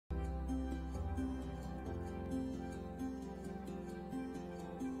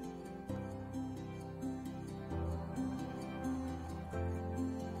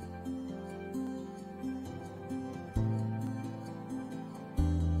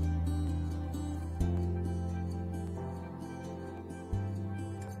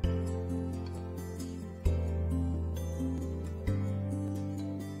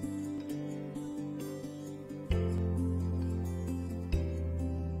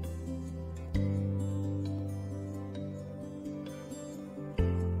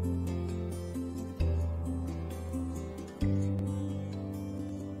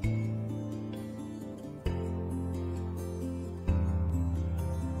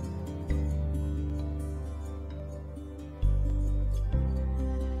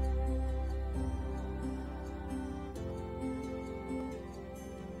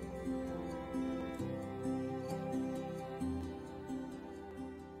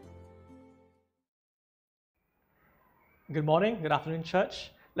Good morning, good afternoon,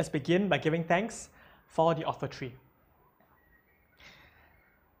 church. Let's begin by giving thanks for the offertory.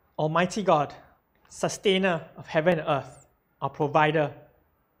 Almighty God, sustainer of heaven and earth, our provider,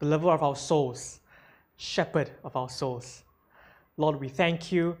 the lover of our souls, shepherd of our souls. Lord, we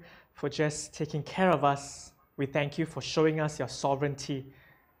thank you for just taking care of us. We thank you for showing us your sovereignty.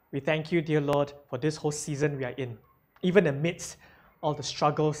 We thank you, dear Lord, for this whole season we are in. Even amidst all the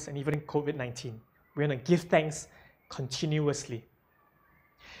struggles and even COVID-19, we're going to give thanks continuously.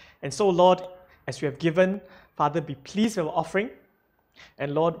 And so, Lord, as we have given, Father, be pleased with our offering.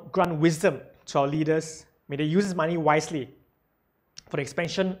 And Lord, grant wisdom to our leaders. May they use this money wisely for the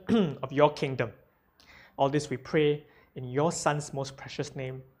expansion of your kingdom. All this we pray in your Son's most precious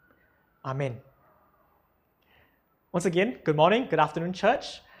name. Amen. Once again, good morning, good afternoon,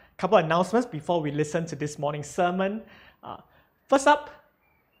 church. A couple of announcements before we listen to this morning's sermon. First up,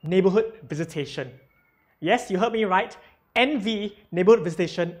 neighborhood visitation. Yes, you heard me right. NV, neighborhood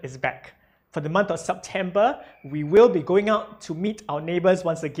visitation, is back. For the month of September, we will be going out to meet our neighbors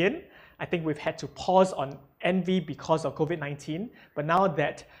once again. I think we've had to pause on NV because of COVID-19, but now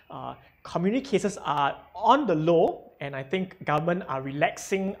that community cases are on the low, and I think government are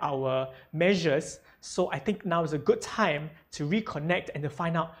relaxing our measures, so I think now is a good time to reconnect and to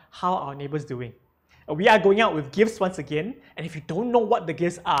find out how our neighbors doing. We are going out with gifts once again, and if you don't know what the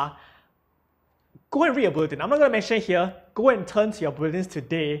gifts are, go and read your bulletin. I'm not going to mention it here. Go and turn to your bulletins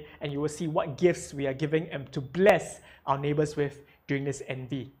today and you will see what gifts we are giving and to bless our neighbors with during this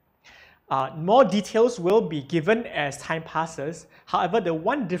NV. More details will be given as time passes. However, the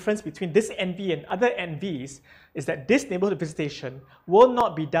one difference between this NV and other NVs is that this neighborhood visitation will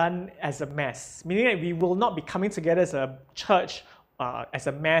not be done as a mass, meaning that we will not be coming together as a church as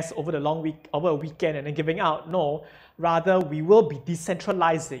a mass over the long week, over a weekend and then giving out. No, rather we will be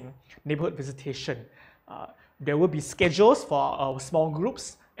decentralizing neighborhood visitation. There will be schedules for our small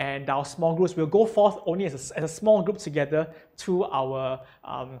groups, and our small groups will go forth only as a small group together to our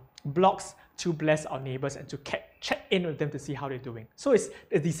blocks to bless our neighbors and to check in with them to see how they're doing. So it's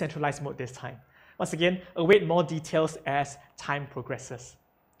a decentralized mode this time. Once again, await more details as time progresses.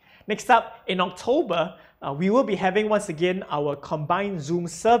 Next up, in October, we will be having once again our combined Zoom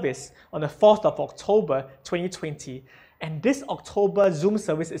service on the 4th of October 2020. And this October Zoom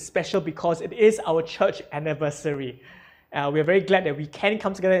service is special because it is our church anniversary. We are very glad that we can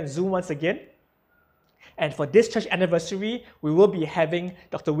come together in Zoom once again. And for this church anniversary, we will be having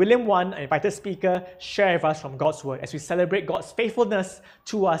Dr. William Wan, an invited speaker, share with us from God's Word as we celebrate God's faithfulness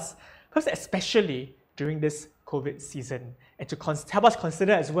to us, perhaps especially during this COVID season. And to help us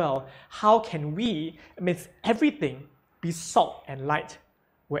consider as well, how can we, amidst everything, be salt and light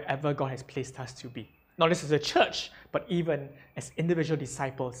wherever God has placed us to be. Not just as a church, but even as individual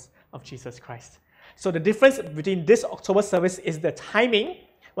disciples of Jesus Christ. So the difference between this October service is the timing.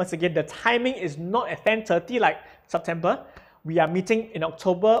 Once again, the timing is not at 10:30 like September. We are meeting in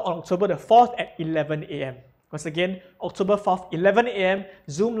October, on October the 4th at 11 a.m. Once again, October 4th, 11 a.m.,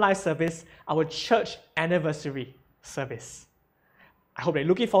 Zoom live service, our church anniversary service. I hope you're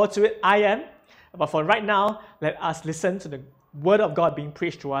looking forward to it. I am. But for right now, let us listen to the Word of God being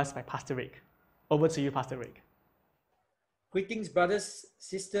preached to us by Pastor Rick. Over to you, Pastor Rick. Greetings, brothers,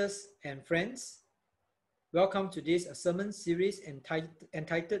 sisters, and friends. Welcome to this sermon series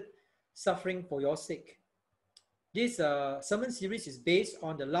entitled Suffering for Your Sake. This sermon series is based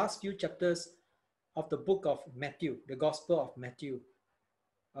on the last few chapters of the book of Matthew, the Gospel of Matthew,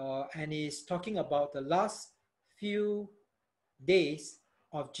 and is talking about the last few days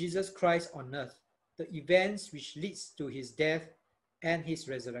of Jesus Christ on earth, the events which leads to his death and his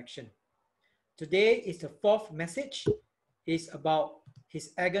resurrection. Today is the fourth message. It's about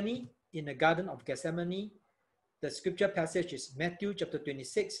his agony in the Garden of Gethsemane. The scripture passage is Matthew chapter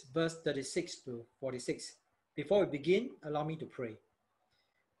 26, verse 36 to 46. Before we begin, allow me to pray.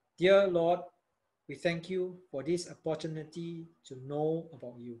 Dear Lord, we thank you for this opportunity to know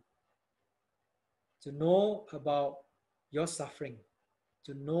about you, to know about your suffering,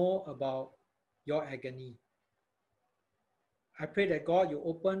 to know about your agony. I pray that God, you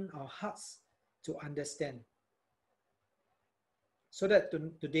open our hearts to understand, so that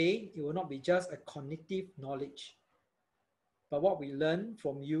today it will not be just a cognitive knowledge, but what we learn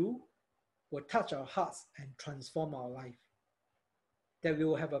from you will touch our hearts and transform our life, that we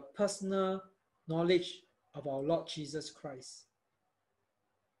will have a personal knowledge of our Lord Jesus Christ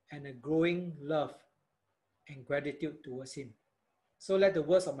and a growing love and gratitude towards him. So let the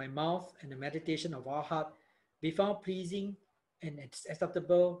words of my mouth and the meditation of our heart be found pleasing and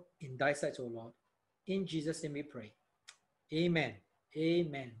acceptable in thy sight, O Lord. In Jesus' name we pray. Amen.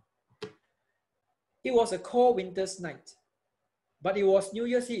 Amen. It was a cold winter's night. But it was New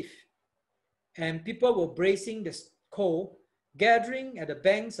Year's Eve, and people were bracing the coal, gathering at the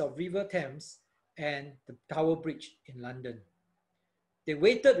banks of River Thames and the Tower Bridge in London. They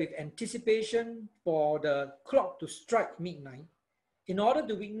waited with anticipation for the clock to strike midnight in order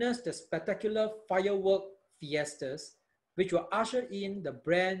to witness the spectacular firework fiestas which will usher in the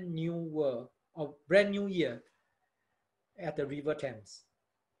brand new year at the River Thames.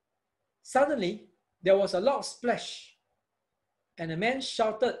 Suddenly, there was a loud splash, and a man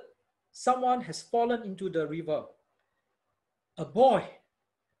shouted, "Someone has fallen into the river." A boy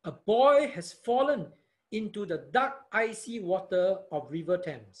has fallen into the dark, icy water of River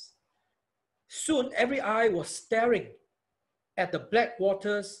Thames. Soon, every eye was staring at the black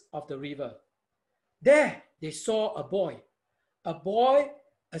waters of the river. There, they saw a boy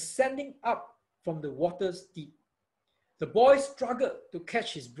ascending up from the water's deep. The boy struggled to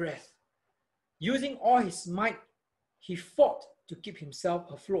catch his breath. Using all his might, he fought to keep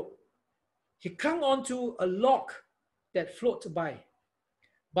himself afloat. He clung onto a log that floated by,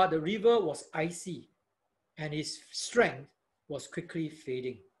 but the river was icy and his strength was quickly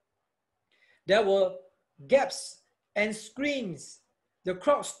fading. There were gasps and screams. The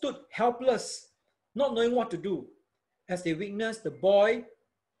crowd stood helpless, not knowing what to do, as they witnessed the boy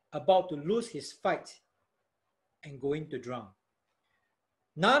about to lose his fight and going to drown.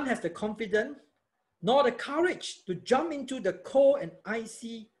 None has the confidence nor the courage to jump into the cold and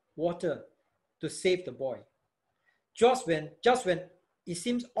icy water to save the boy. Just when it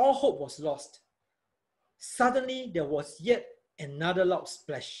seems all hope was lost, suddenly there was yet another loud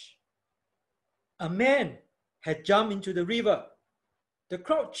splash. A man had jumped into the river. The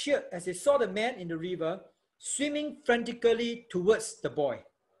crowd cheered as they saw the man in the river swimming frantically towards the boy.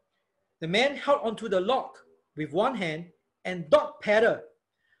 The man held onto the log with one hand and dog paddled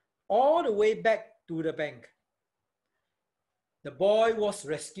all the way back to the bank. The boy was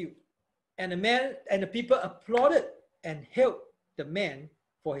rescued, and the people applauded and hailed the man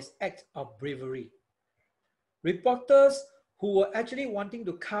for his act of bravery. Reporters who were actually wanting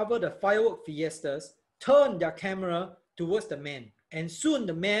to cover the firework fiestas turned their camera towards the man, and soon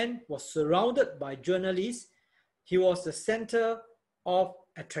the man was surrounded by journalists. He was the center of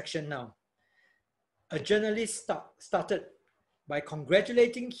attraction now. A journalist started by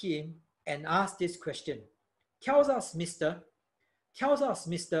congratulating him and asked this question. Tell us, mister,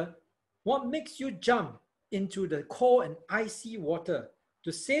 what makes you jump into the cold and icy water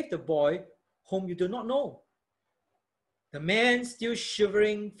to save the boy whom you do not know? The man, still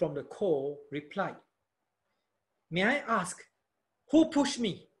shivering from the cold, replied, May I ask, who pushed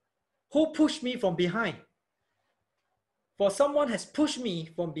me? Who pushed me from behind? For someone has pushed me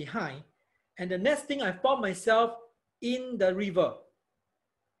from behind, and the next thing I found myself in the river,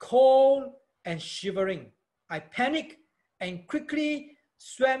 cold and shivering. I panicked and quickly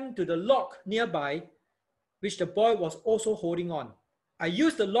swam to the log nearby, which the boy was also holding on. I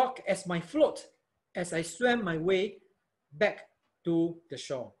used the log as my float as I swam my way back to the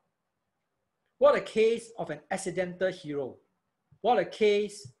shore. What a case of an accidental hero. What a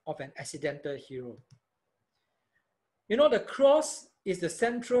case of an accidental hero. You know, the cross is the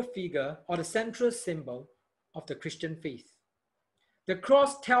central figure or the central symbol of the Christian faith. The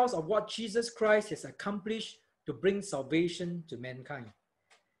cross tells of what Jesus Christ has accomplished to bring salvation to mankind.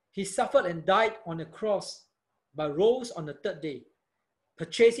 He suffered and died on the cross, but rose on the third day,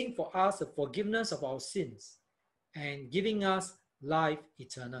 purchasing for us the forgiveness of our sins and giving us life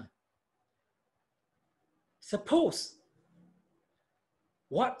eternal. Suppose,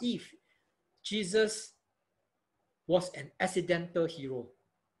 what if Jesus was an accidental hero?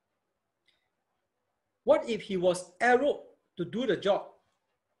 What if he was arrowed to do the job?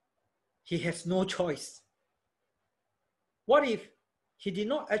 He has no choice. What if he did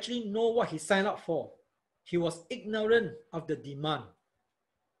not actually know what he signed up for? He was ignorant of the demand.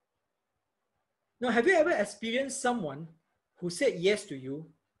 Now, have you ever experienced someone who said yes to you,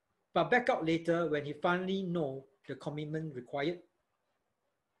 but back out later when he finally knows the commitment required?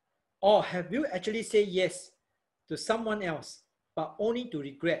 Or have you actually said yes to someone else, but only to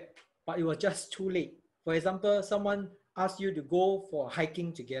regret, but it was just too late? For example, someone asked you to go for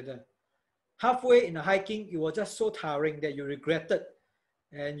hiking together. Halfway in the hiking, it was just so tiring that you regretted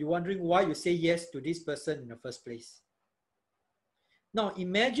and you're wondering why you say yes to this person in the first place. Now,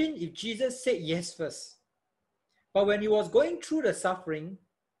 imagine if Jesus said yes first, but when he was going through the suffering,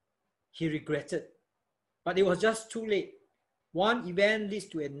 he regretted, but it was just too late. One event leads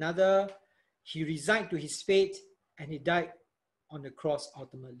to another. He resigned to his fate and he died on the cross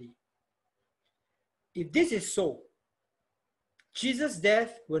ultimately. If this is so, Jesus'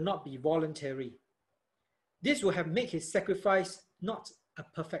 death will not be voluntary. This will have made his sacrifice not a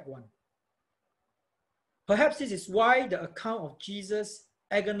perfect one. Perhaps this is why the account of Jesus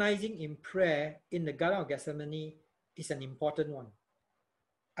agonizing in prayer in the Garden of Gethsemane is an important one.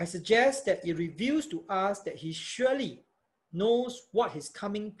 I suggest that it reveals to us that he surely knows what his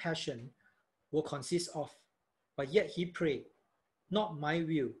coming passion will consist of, but yet he prayed, not my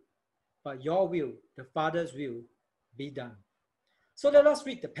will, but your will, the Father's will, be done. So let us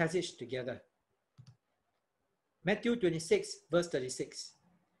read the passage together. Matthew 26, verse 36.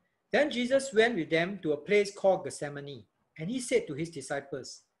 Then Jesus went with them to a place called Gethsemane, and he said to his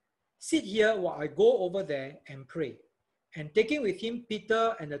disciples, "Sit here while I go over there and pray." And taking with him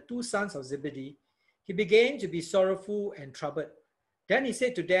Peter and the two sons of Zebedee, he began to be sorrowful and troubled. Then he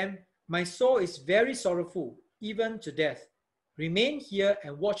said to them, "My soul is very sorrowful, even to death. Remain here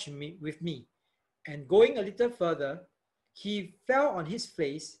and watch with me." And going a little further, he fell on his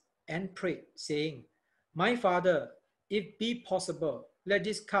face and prayed, saying, "My Father, if be possible, let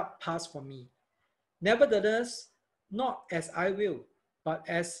this cup pass from me. Nevertheless, not as I will, but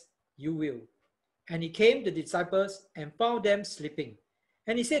as you will." And he came to the disciples and found them sleeping.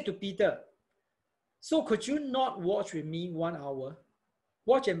 And he said to Peter, "So could you not watch with me 1 hour?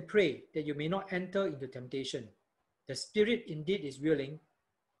 Watch and pray that you may not enter into temptation. The spirit indeed is willing,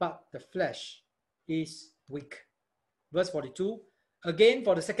 but the flesh is weak." Verse 42, again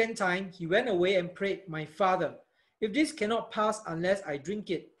for the second time, he went away and prayed, "My Father, if this cannot pass unless I drink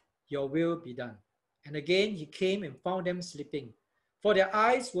it, your will be done." And again he came and found them sleeping, for their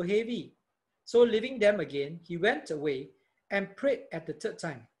eyes were heavy. So leaving them again, he went away and prayed at the third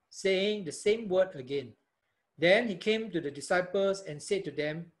time, saying the same word again. Then he came to the disciples and said to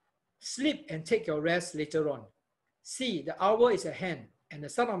them, "Sleep and take your rest later on. See, the hour is at hand, and the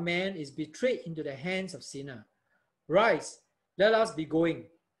Son of Man is betrayed into the hands of sinners. Rise, let us be going.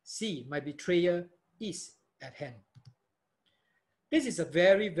 See, my betrayer is at hand." This is a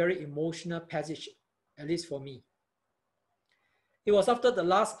very, very emotional passage, at least for me. It was after the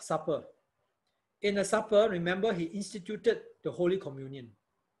Last Supper. In the supper, remember, he instituted the Holy Communion.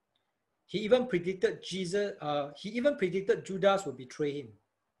 He even predicted Judas would betray him.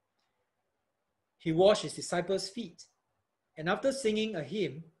 He washed his disciples' feet, and after singing a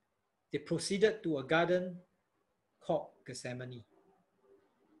hymn, they proceeded to a garden called Gethsemane.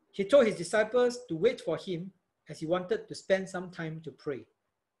 He told his disciples to wait for him as he wanted to spend some time to pray.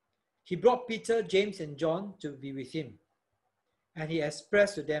 He brought Peter, James, and John to be with him, and he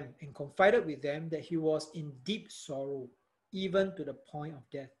expressed to them and confided with them that he was in deep sorrow, even to the point of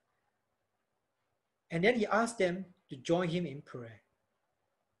death. And then he asked them to join him in prayer,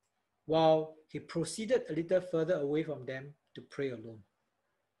 while he proceeded a little further away from them to pray alone.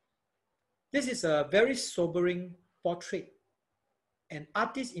 This is a very sobering portrait, an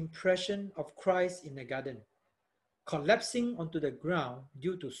artist's impression of Christ in the garden, collapsing onto the ground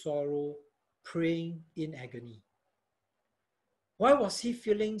due to sorrow, praying in agony. Why was he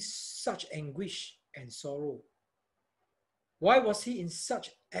feeling such anguish and sorrow? Why was he in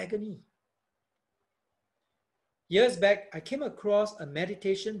such agony? Years back, I came across a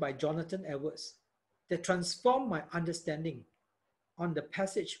meditation by Jonathan Edwards that transformed my understanding on the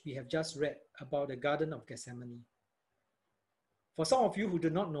passage we have just read about the Garden of Gethsemane. For some of you who do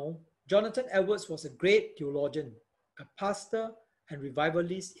not know, Jonathan Edwards was a great theologian, a pastor and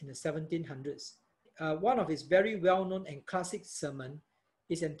revivalist in the 1700s. One of his very well-known and classic sermons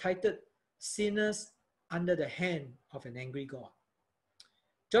is entitled "Sinners Under the Hand of an Angry God."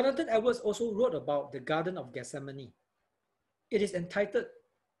 Jonathan Edwards also wrote about the Garden of Gethsemane. It is entitled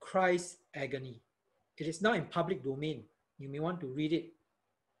 "Christ's Agony." It is now in public domain. You may want to read it.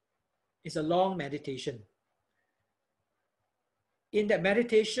 It's a long meditation. In that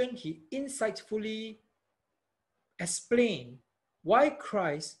meditation, he insightfully explained why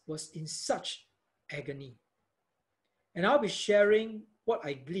Christ was in such agony. And I'll be sharing what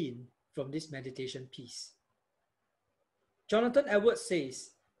I gleaned from this meditation piece. Jonathan Edwards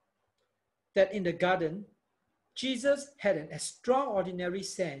says that in the garden, Jesus had an extraordinary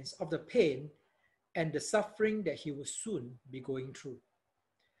sense of the pain and the suffering that he would soon be going through.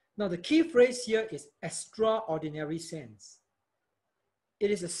 Now, the key phrase here is extraordinary sense. It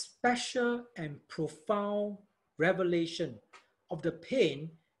is a special and profound revelation of the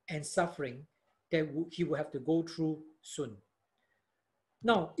pain and suffering that he will have to go through soon.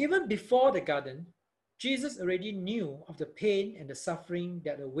 Now, even before the garden, Jesus already knew of the pain and the suffering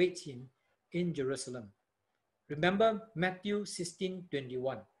that awaits him in Jerusalem. Remember Matthew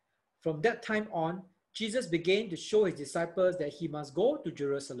 16:21. From that time on, Jesus began to show his disciples that he must go to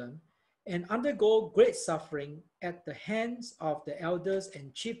Jerusalem and undergo great suffering at the hands of the elders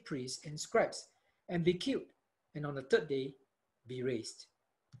and chief priests and scribes, and be killed, and on the third day be raised.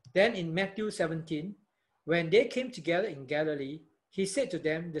 Then in Matthew 17, when they came together in Galilee, he said to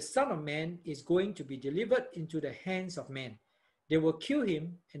them, the Son of Man is going to be delivered into the hands of men. They will kill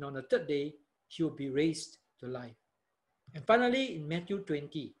him, and on the third day, he will be raised to life. And finally, in Matthew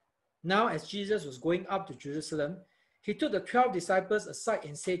 20, now as Jesus was going up to Jerusalem, he took the 12 disciples aside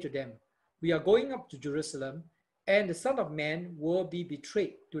and said to them, we are going up to Jerusalem, and the Son of Man will be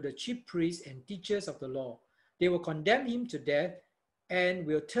betrayed to the chief priests and teachers of the law. They will condemn him to death and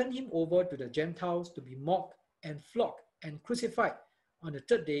will turn him over to the Gentiles to be mocked and flogged and crucified. On the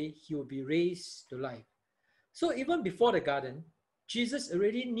third day, he will be raised to life. So even before the garden, Jesus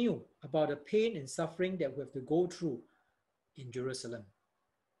already knew about the pain and suffering that we have to go through in Jerusalem.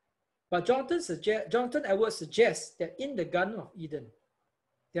 But Jonathan Edwards suggests that in the Garden of Eden,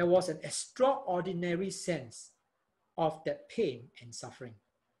 there was an extraordinary sense of that pain and suffering,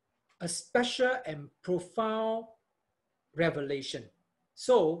 a special and profound revelation.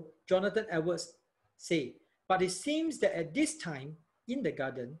 So Jonathan Edwards say, but it seems that at this time in the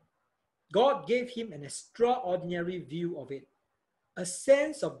garden, God gave him an extraordinary view of it, a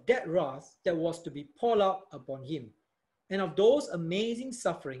sense of that wrath that was to be poured out upon him, and of those amazing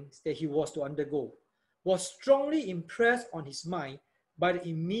sufferings that he was to undergo, was strongly impressed on his mind by the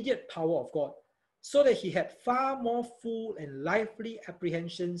immediate power of God, so that he had far more full and lively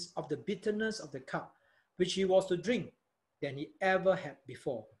apprehensions of the bitterness of the cup which he was to drink than he ever had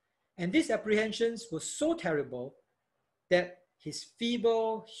before. And these apprehensions were so terrible that his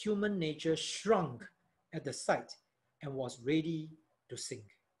feeble human nature shrunk at the sight and was ready to sink.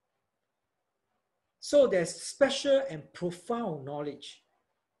 So there's special and profound knowledge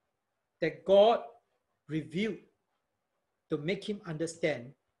that God revealed to make him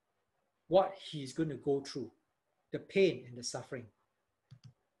understand what he's going to go through, the pain and the suffering.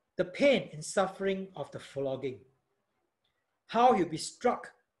 The pain and suffering of the flogging. How he'll be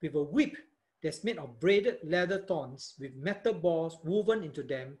struck with a whip that's made of braided leather thorns with metal balls woven into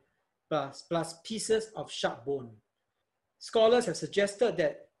them, plus pieces of sharp bone. Scholars have suggested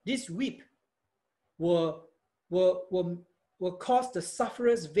that this whip will cause the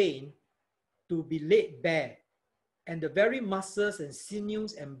sufferer's vein to be laid bare, and the very muscles and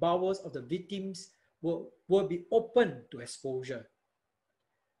sinews and bowels of the victims will be open to exposure.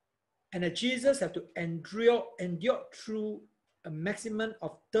 And that Jesus had to endure through a maximum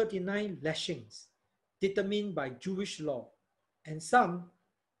of 39 lashings determined by Jewish law. And some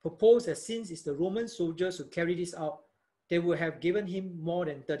propose that since it's the Roman soldiers who carry this out, they would have given him more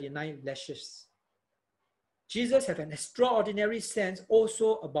than 39 lashes. Jesus had an extraordinary sense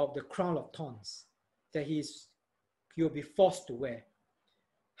also about the crown of thorns that he will be forced to wear.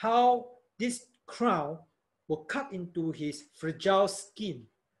 How this crown will cut into his fragile skin,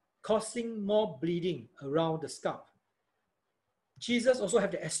 causing more bleeding around the scalp. Jesus also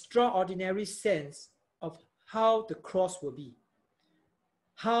had the extraordinary sense of how the cross will be,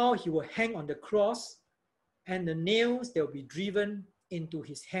 how he will hang on the cross, and the nails that will be driven into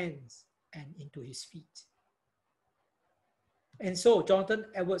his hands and into his feet. And so Jonathan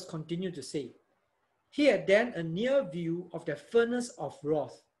Edwards continued to say, he had then a near view of the furnace of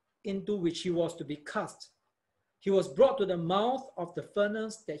wrath into which he was to be cast. He was brought to the mouth of the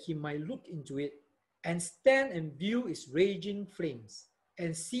furnace that he might look into it and stand and view its raging flames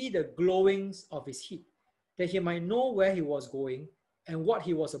and see the glowings of its heat, that he might know where he was going and what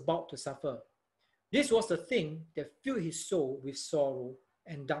he was about to suffer. This was the thing that filled his soul with sorrow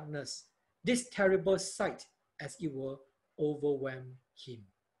and darkness, this terrible sight as it were overwhelmed him.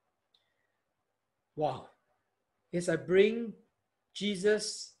 Wow. As I bring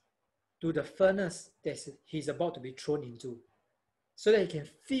Jesus to the furnace that he's about to be thrown into, so that he can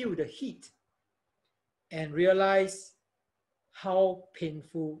feel the heat and realize how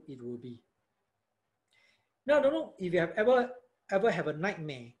painful it will be. Now, I don't know if you have ever have a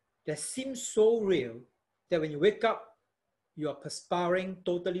nightmare that seems so real that when you wake up, you are perspiring,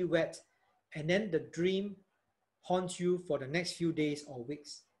 totally wet, and then the dream haunts you for the next few days or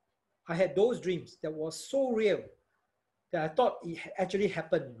weeks. I had those dreams that was so real that I thought it actually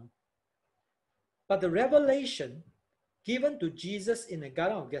happened. But the revelation given to Jesus in the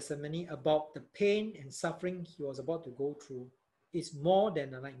Garden of Gethsemane about the pain and suffering he was about to go through is more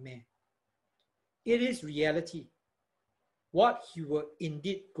than a nightmare. It is reality, what he will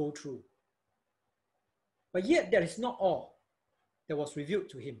indeed go through. But yet that is not all that was revealed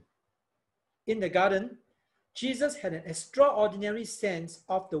to him. In the garden, Jesus had an extraordinary sense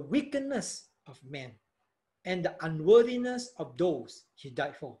of the wickedness of man and the unworthiness of those he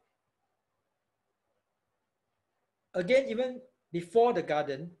died for. Again, even before the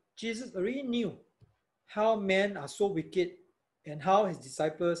garden, Jesus already knew how men are so wicked and how his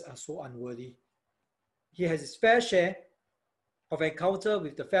disciples are so unworthy. He has his fair share of encounter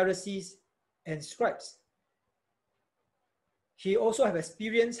with the Pharisees and scribes. He also has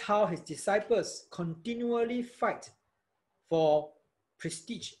experienced how his disciples continually fight for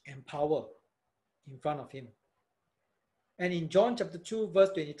prestige and power in front of him. And in John chapter 2, verse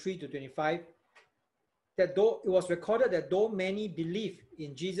 23 to 25, that though it was recorded that though many believed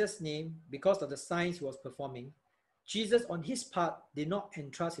in Jesus' name because of the signs he was performing, Jesus on his part did not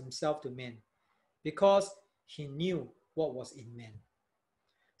entrust himself to men because he knew what was in man.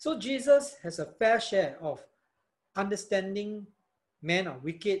 So Jesus has a fair share of understanding men are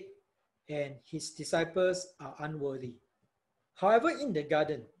wicked and his disciples are unworthy. However, in the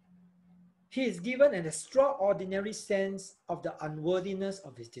garden, he is given an extraordinary sense of the unworthiness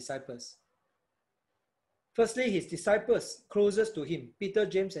of his disciples. Firstly, his disciples closest to him, Peter,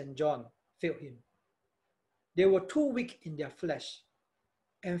 James, and John, failed him. They were too weak in their flesh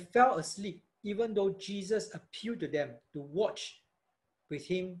and fell asleep, even though Jesus appealed to them to watch with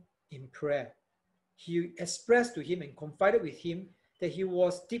him in prayer. He expressed to him and confided with him that he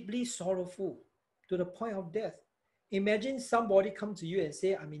was deeply sorrowful to the point of death. Imagine somebody come to you and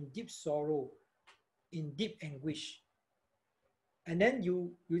say, I'm in deep sorrow, in deep anguish. And then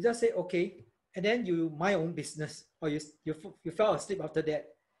you just say, okay, and then you mind your own business, or you fell asleep after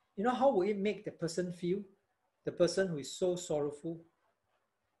that. You know how will it make the person feel? The person who is so sorrowful.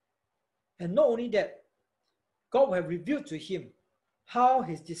 And not only that, God will have revealed to him how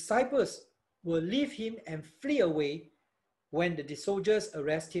his disciples will leave him and flee away when the soldiers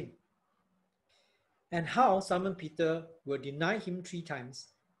arrest him, and how Simon Peter will deny him 3 times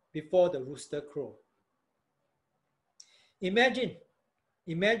before the rooster crow. Imagine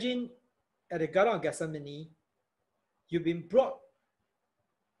at the Garden of Gethsemane, you've been brought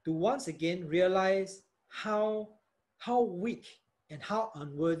to once again realize how weak and how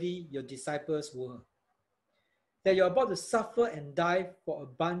unworthy your disciples were. That you're about to suffer and die for a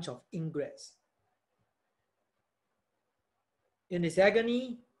bunch of ingrates. In his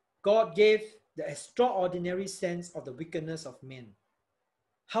agony, God gave the extraordinary sense of the wickedness of men.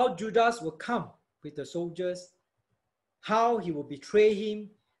 How Judas will come with the soldiers, how he will betray him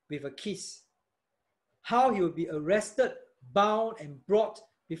with a kiss, how he will be arrested, bound, and brought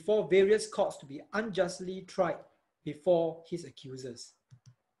before various courts to be unjustly tried before his accusers.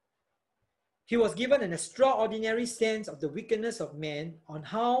 He was given an extraordinary sense of the wickedness of men on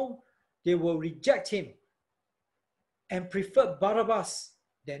how they will reject him and prefer Barabbas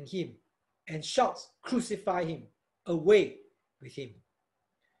than him, and shouts, crucify him, away with him.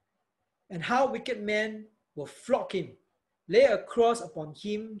 And how wicked men will flog him, lay a cross upon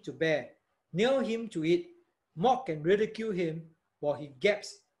him to bear, nail him to it, mock and ridicule him while he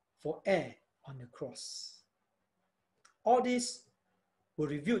gasped for air on the cross. All this will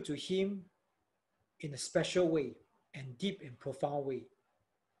reveal to him in a special way and deep and profound way.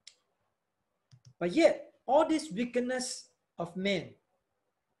 But yet, all this wickedness of men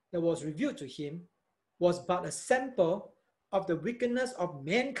that was revealed to him was but a sample of the wickedness of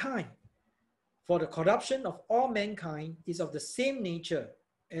mankind. For the corruption of all mankind is of the same nature,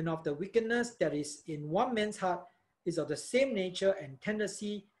 and of the wickedness that is in one man's heart is of the same nature and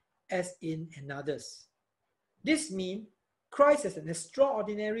tendency as in another's. This means Christ has an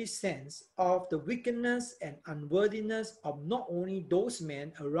extraordinary sense of the wickedness and unworthiness of not only those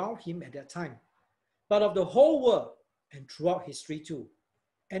men around him at that time, but of the whole world and throughout history too.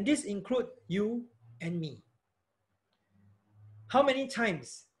 And this includes you and me. How many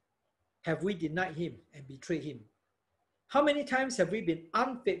times have we denied him and betrayed him? How many times have we been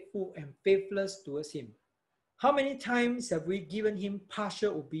unfaithful and faithless towards him? How many times have we given him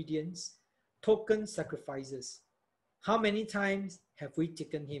partial obedience, token sacrifices? How many times have we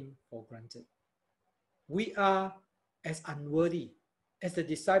taken him for granted? We are as unworthy as the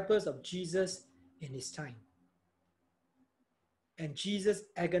disciples of Jesus in his time. And Jesus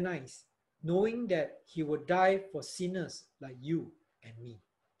agonized, knowing that he would die for sinners like you and me.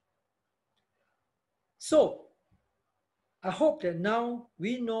 So, I hope that now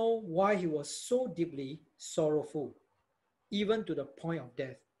we know why he was so deeply sorrowful, even to the point of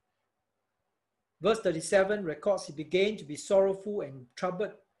death. Verse 37 records he began to be sorrowful and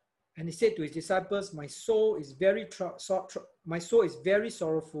troubled, and he said to his disciples, my soul is very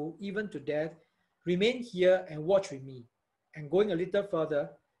sorrowful, even to death. Remain here and watch with me. And going a little further,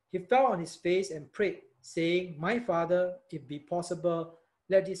 he fell on his face and prayed, saying, my Father, if be possible,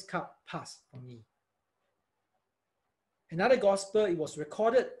 let this cup pass from me. Another gospel, it was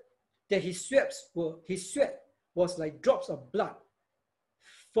recorded that his sweat was like drops of blood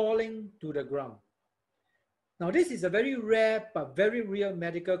falling to the ground. Now, this is a very rare but very real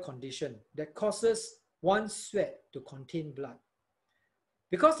medical condition that causes one's sweat to contain blood.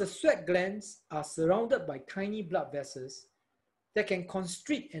 Because the sweat glands are surrounded by tiny blood vessels that can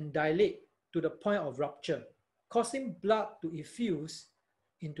constrict and dilate to the point of rupture, causing blood to effuse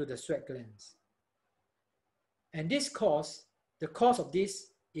into the sweat glands. And the cause of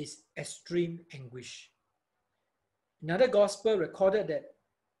this is extreme anguish. Another gospel recorded that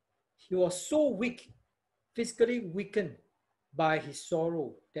he was so weak, physically weakened by his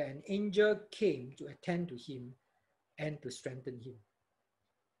sorrow, that an angel came to attend to him and to strengthen him.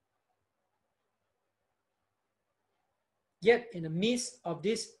 Yet in the midst of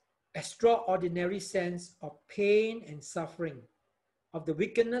this extraordinary sense of pain and suffering, of the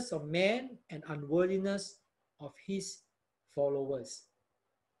wickedness of man and unworthiness of his followers,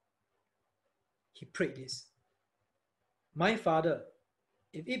 he prayed this: "My Father,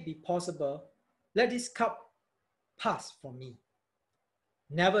 if it be possible, let this cup pass from me.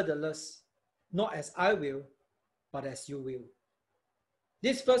 Nevertheless, not as I will, but as you will."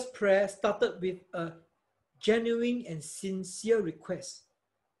 This first prayer started with a genuine and sincere request,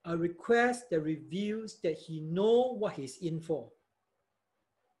 a request that reveals that he knows what he's in for.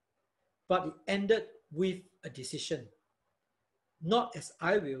 But it ended with a decision: not as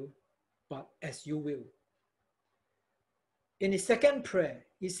I will, but as you will. In his second prayer,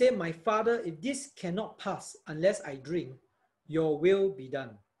 he said, "My Father, if this cannot pass unless I drink, your will be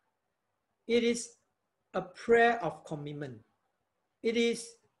done." It is a prayer of commitment. It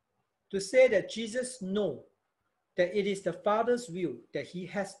is to say that Jesus knows that it is the Father's will that he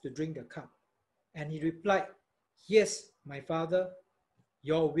has to drink the cup. And he replied, "Yes, my Father,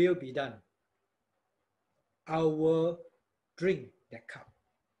 your will be done. I will drink that cup."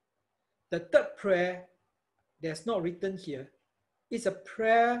 The third prayer that's not written here is a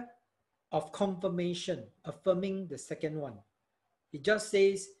prayer of confirmation, affirming the second one. It just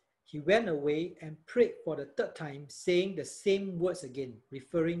says he went away and prayed for the third time, saying the same words again,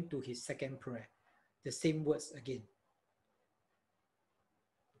 referring to his second prayer, the same words again.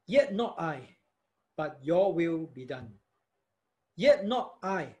 "Yet not I, but your will be done. Yet not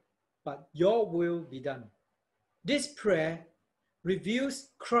I, but your will be done." This prayer reveals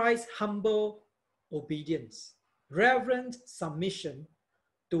Christ's humble obedience, reverent submission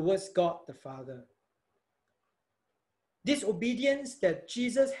towards God the Father. This obedience that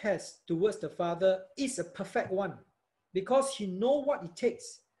Jesus has towards the Father is a perfect one, because he knows what it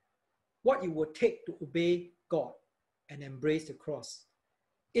takes, what it will take to obey God and embrace the cross.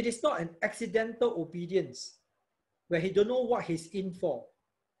 It is not an accidental obedience where he don't know what he's in for.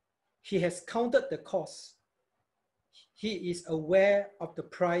 He has counted the cost. He is aware of the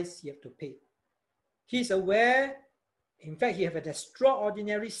price he has to pay. He is aware, in fact, he has an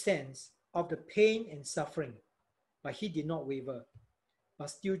extraordinary sense of the pain and suffering, but he did not waver, but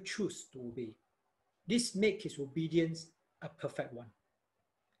still choose to obey. This makes his obedience a perfect one.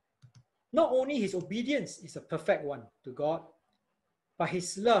 Not only his obedience is a perfect one to God, but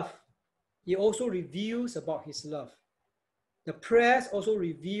his love, he also reveals about his love. The prayers also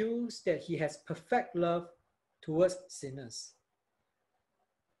reveals that he has perfect love towards sinners,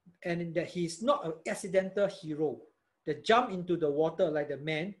 and that he is not an accidental hero that jumped into the water like the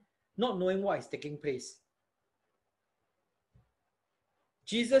man, not knowing what is taking place.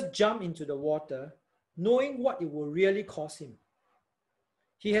 Jesus jumped into the water knowing what it will really cost him.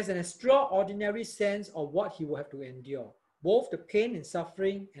 He has an extraordinary sense of what he will have to endure, both the pain and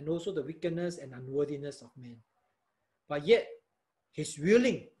suffering and also the wickedness and unworthiness of man. But yet, he's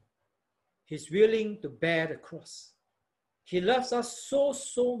willing to bear the cross. He loves us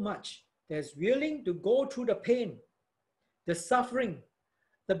so much that he's willing to go through the pain, the suffering,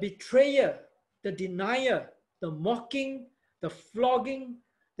 the betrayal, the denial, the mocking, the flogging,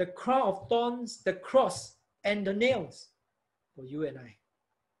 the crown of thorns, the cross, and the nails for you and I.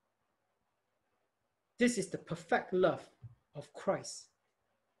 This is the perfect love of Christ.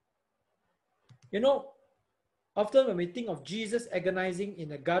 You know, often when we think of Jesus agonizing in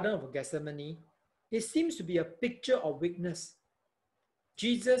the Garden of Gethsemane, it seems to be a picture of weakness.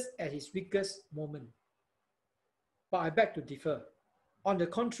 Jesus at his weakest moment. But I beg to differ. On the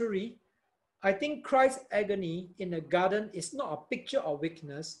contrary, I think Christ's agony in the garden is not a picture of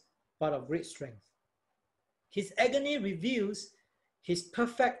weakness, but of great strength. His agony reveals his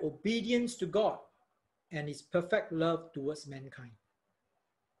perfect obedience to God and his perfect love towards mankind.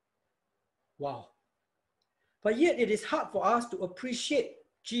 Wow. But yet it is hard for us to appreciate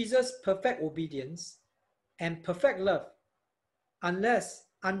Jesus' perfect obedience and perfect love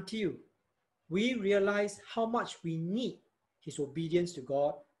until we realize how much we need his obedience to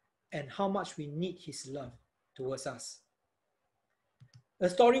God and how much we need his love. towards us. A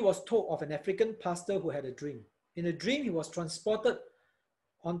story was told of an African pastor who had a dream. In a dream, he was transported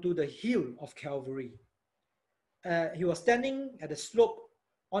onto the hill of Calvary. He was standing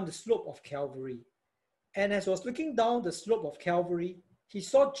on the slope of Calvary. And as he was looking down the slope of Calvary, he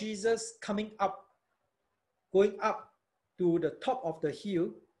saw Jesus going up to the top of the hill,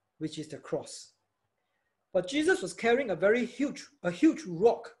 which is the cross. But Jesus was carrying a huge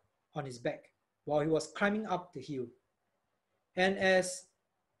rock on his back while he was climbing up the hill. And as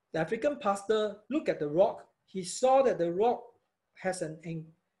the African pastor looked at the rock, he saw that the rock has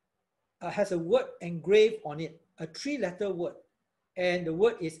a word engraved on it, a 3-letter word, and the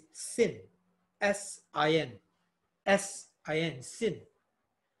word is sin, S-I-N, sin.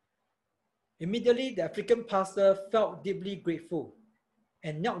 Immediately, the African pastor felt deeply grateful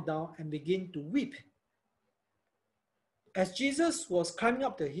and knelt down and began to weep. As Jesus was climbing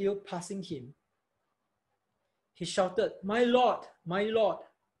up the hill, passing him, he shouted, my Lord,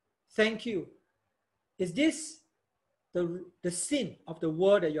 thank you. Is this the sin of the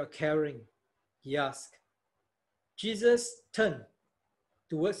world that you're carrying? He asked. Jesus turned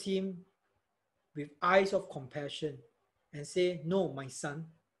towards him with eyes of compassion and said, no, my son,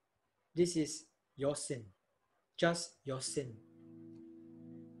 this is your sin, just your sin.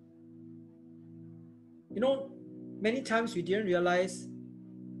 You know, many times we didn't realize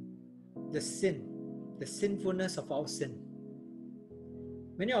the sinfulness of our sin.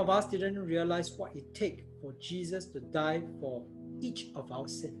 Many of us didn't realize what it takes for Jesus to die for each of our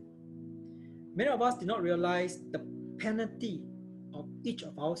sin. Many of us did not realize the penalty of each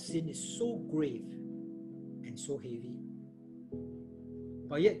of our sin is so grave and so heavy.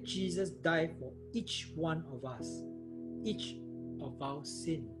 But yet Jesus died for each one of us, each of our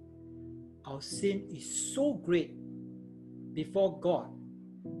sin. Our sin is so great before God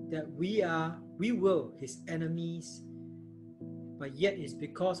that we were his enemies, but yet it's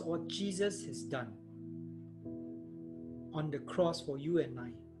because of what Jesus has done on the cross for you and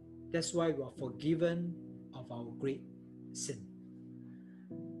I. That's why we are forgiven of our great sin.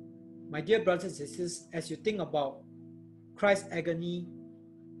 My dear brothers and sisters, as you think about Christ's agony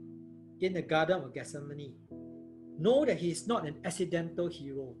in the Garden of Gethsemane, know that he is not an accidental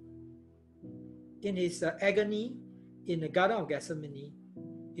hero. In his agony in the Garden of Gethsemane,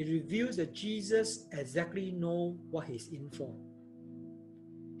 it reveals that Jesus exactly knows what he's in for.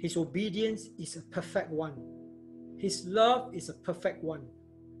 His obedience is a perfect one. His love is a perfect one.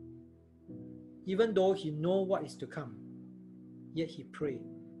 Even though he knows what is to come, yet he prayed,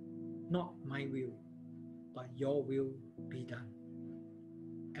 not my will, but your will be done.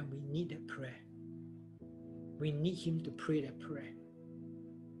 And we need that prayer. We need him to pray that prayer.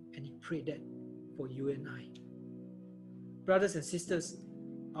 And he prayed that for you and I. Brothers and sisters,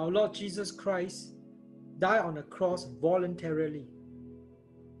 our Lord Jesus Christ died on the cross voluntarily,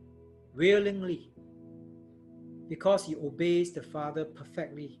 willingly, because he obeys the Father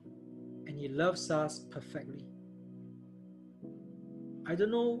perfectly and he loves us perfectly. I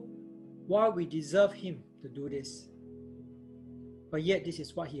don't know why we deserve him to do this, but yet this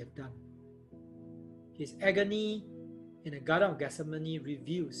is what he has done. His agony in the Garden of Gethsemane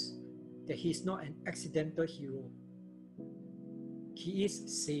reveals that he is not an accidental hero. He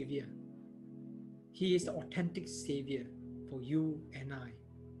is Savior. He is the authentic Savior for you and I.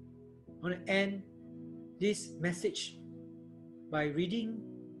 I want to end this message by reading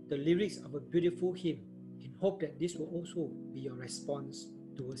the lyrics of a beautiful hymn in hope that this will also be your response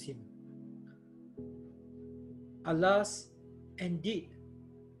towards him. Alas, and did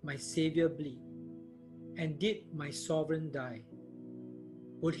my Savior bleed, and did my sovereign die?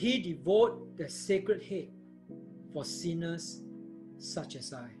 Would he devote the sacred head for sinners such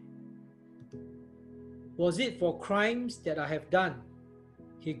as I? Was it for crimes that I have done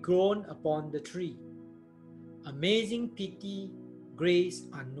he groaned upon the tree? Amazing pity, grace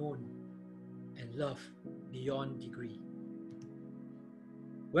unknown, and love beyond degree.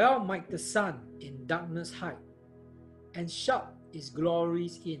 Well might the sun in darkness hide, and shut his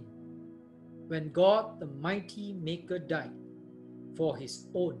glories in, when God the mighty Maker died for his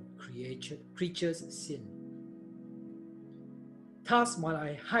own creature's sin. Thus might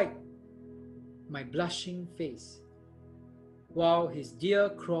I hide my blushing face, while his dear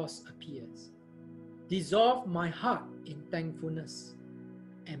cross appears, dissolve my heart in thankfulness,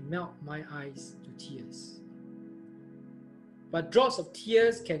 and melt my eyes to tears. But drops of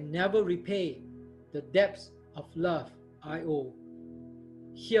tears can never repay the depths of love I owe.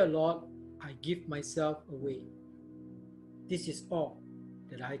 Here, Lord, I give myself away. This is all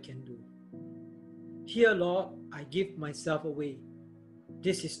that I can do. Here, Lord, I give myself away.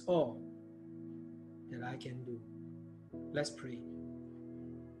 This is all that I can do. Let's pray.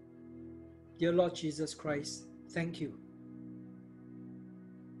 Dear Lord Jesus Christ, thank you.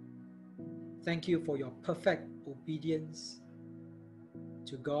 Thank you for your perfect obedience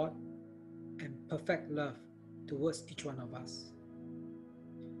to God and perfect love towards each one of us.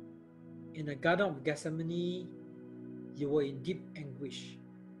 In the Garden of Gethsemane, you were in deep anguish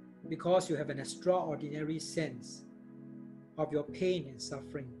because you have an extraordinary sense of your pain and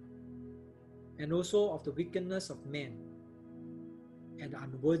suffering, and also of the wickedness of man and the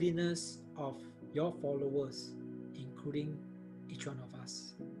unworthiness of your followers, including each one of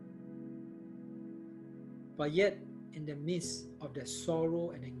us. But yet, in the midst of that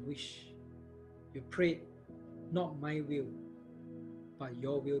sorrow and anguish, you prayed, not my will, but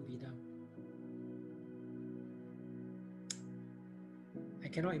your will be done. I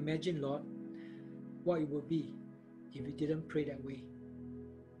cannot imagine, Lord, what it would be if you didn't pray that way.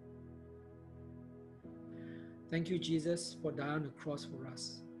 Thank you, Jesus, for dying on the cross for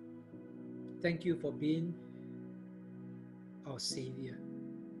us. Thank you for being our Savior,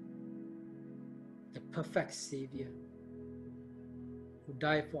 the perfect Savior who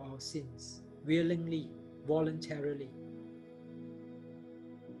died for our sins, willingly, voluntarily.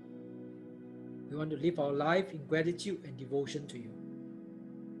 We want to live our life in gratitude and devotion to you.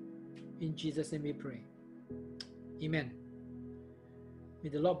 In Jesus' name we pray. Amen. May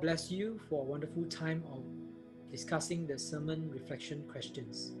the Lord bless you for a wonderful time of discussing the sermon reflection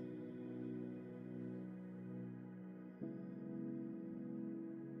questions.